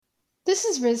This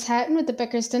is Riz Hatton with the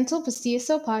Becker's Dental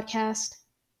Pastioso podcast.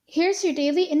 Here's your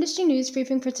daily industry news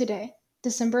briefing for today,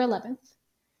 December 11th.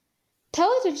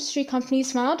 Tele-dentistry company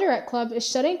SmileDirectClub is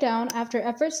shutting down after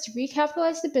efforts to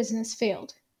recapitalize the business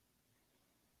failed.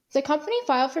 The company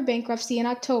filed for bankruptcy in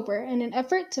October in an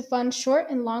effort to fund short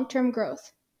and long-term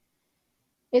growth.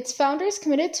 Its founders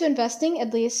committed to investing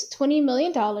at least $20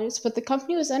 million, but the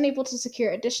company was unable to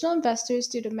secure additional investors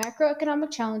due to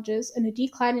macroeconomic challenges and a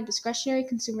decline in discretionary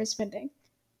consumer spending.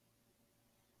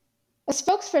 A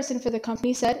spokesperson for the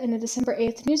company said in a December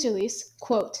 8th news release,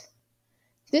 quote,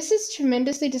 "This is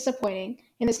tremendously disappointing,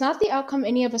 and it's not the outcome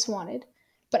any of us wanted.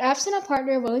 But absent a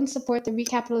partner willing to support the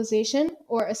recapitalization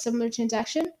or a similar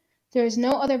transaction, there is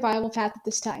no other viable path at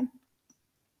this time.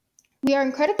 We are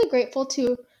incredibly grateful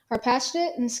to our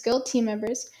passionate and skilled team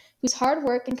members whose hard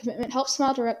work and commitment helped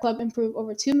SmileDirectClub improve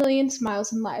over 2 million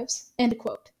smiles and lives." End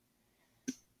quote.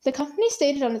 The company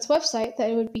stated on its website that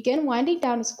it would begin winding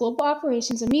down its global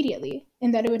operations immediately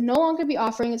and that it would no longer be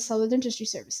offering its tele-dentistry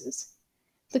services.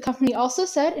 The company also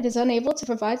said it is unable to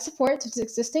provide support to its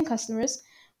existing customers,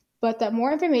 but that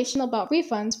more information about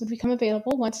refunds would become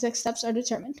available once next steps are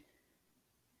determined.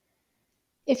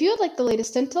 If you would like the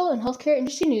latest dental and healthcare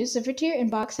industry news delivered to your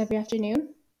inbox every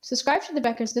afternoon, subscribe to the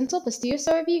Becker's Dental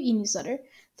Pastioso Review e-newsletter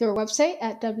through our website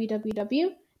at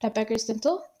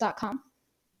www.beckersdental.com.